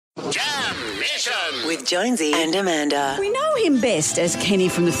Mission with Jonesy and Amanda. We know him best as Kenny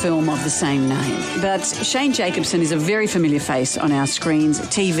from the film of the same name, but Shane Jacobson is a very familiar face on our screens,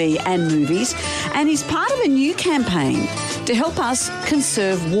 TV and movies, and he's part of a new campaign to help us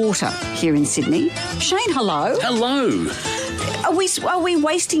conserve water here in Sydney. Shane, hello. Hello. Are we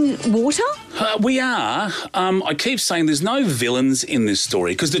wasting water? We are. I keep saying there's no villains in this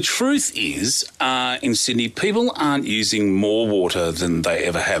story because the truth is, in Sydney, people aren't using more water than they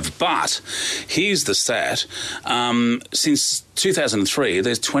ever have. But here's the stat. Since 2003,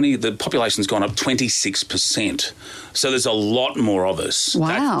 the population's gone up 26%. So there's a lot more of us.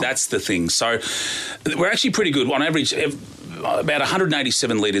 Wow. That's the thing. So we're actually pretty good. On average, about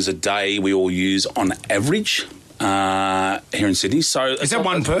 187 litres a day we all use on average. Here in Sydney. So is that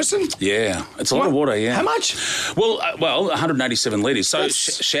one person? Yeah. It's a lot of water, yeah. How much? Well, 187 litres. So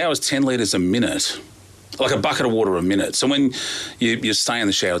showers 10 litres a minute. Like a bucket of water a minute. So when you stay in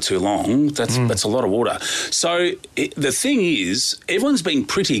the shower too long, that's a lot of water. So the thing is, everyone's been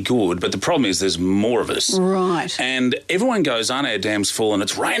pretty good, but the problem is there's more of us. Right. And everyone goes, aren't our dams full? And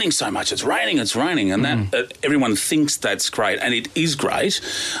it's raining so much. It's raining. And that everyone thinks that's great. And it is great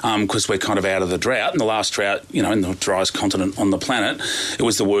because we're kind of out of the drought. And the last drought, in the driest continent on the planet, it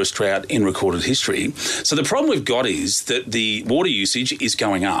was the worst drought in recorded history. So the problem we've got is that the water usage is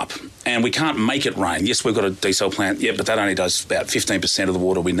going up and we can't make it rain. Yes, we've got a desal plant, but that only does about 15% of the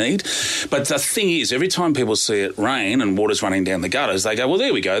water we need. But the thing is, every time people see it rain and water's running down the gutters, they go, well,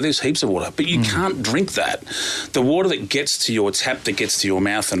 there we go, there's heaps of water. But you can't drink that. The water that gets to your tap, that gets to your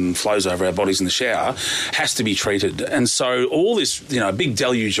mouth and flows over our bodies in the shower has to be treated. And so all this, big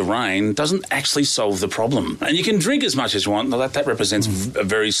deluge of rain doesn't actually solve the problem. And you can drink as much as you want. That represents a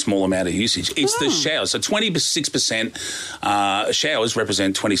very small amount of usage. It's the showers. So 26% showers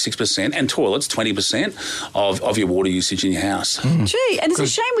represent 26% and toilets 20%. Of your water usage in your house. Gee, and it's a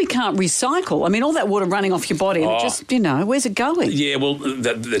shame we can't recycle. I mean, all that water running off your body, and it just, where's it going? Yeah, well,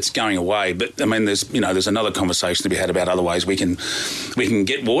 that's going away. But, I mean, there's another conversation to be had about other ways we can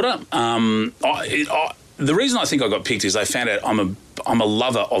get water. The reason I think I got picked is they found out I'm a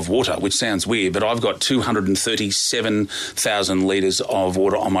lover of water, which sounds weird, but I've got 237,000 litres of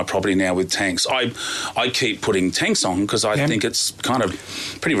water on my property now with tanks. I keep putting tanks on because I think it's kind of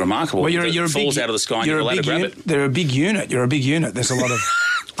pretty remarkable. Well, you're it falls out of the sky and you're allowed to grab it. They're a big unit. You're a big unit. There's a lot of...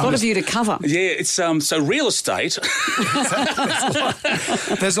 A lot of you to cover. Yeah, it's so real estate.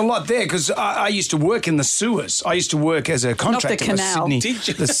 There's a lot there because I used to work in the sewers. I used to work as a contractor for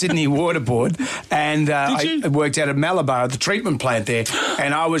the Sydney Water Board, and I worked out at Malabar, the treatment plant there,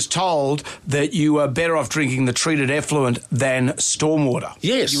 and I was told that you are better off drinking the treated effluent than stormwater.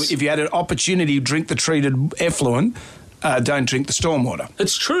 Yes. If you had an opportunity to drink the treated effluent, don't drink the stormwater.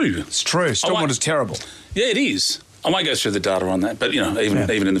 It's true. It's true. Stormwater's terrible. Yeah, it is. I won't go through the data on that, but,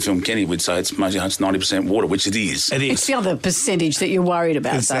 even in the film, Kenny would say it's 90% water, which it is. It is. It's the other percentage that you're worried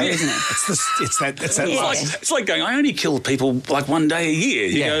about, isn't it? It's that It's like going, I only kill people like one day a year.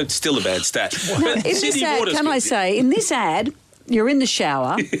 You go, it's still a bad stat. Now, in this ad, in this ad, you're in the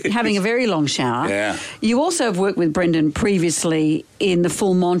shower, having a very long shower. Yeah. You also have worked with Brendan previously in The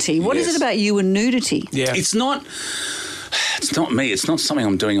Full Monty. What is it about you and nudity? Yeah. It's not me. It's not something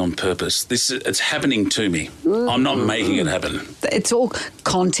I'm doing on purpose. It's happening to me. I'm not making it happen. It's all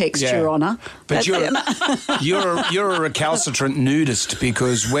context, Your Honour. But you're a recalcitrant nudist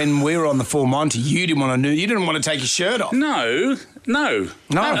because when we were on The Full Monty, you didn't want to take your shirt off. No. A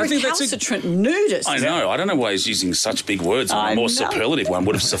recalcitrant nudist. I know. I don't know why he's using such big words. A more superlative one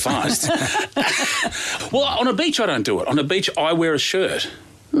would have sufficed. Well, on a beach, I don't do it. On a beach, I wear a shirt.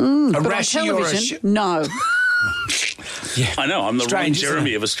 A but rashy on television, or no. Yeah. I know, I'm the wrong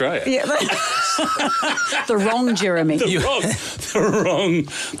Jeremy of Australia. Yeah, the wrong Jeremy. The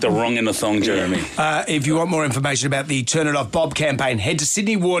wrong in the thong Jeremy. If you want more information about the Turn It Off Bob campaign, head to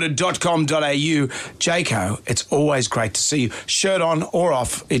sydneywater.com.au. Jaco, it's always great to see you. Shirt on or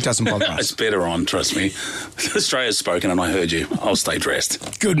off, it doesn't bother us. It's better on, trust me. Australia's spoken and I heard you. I'll stay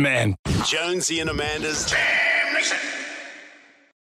dressed. Good man. Jonesy and Amanda's Damn Mission.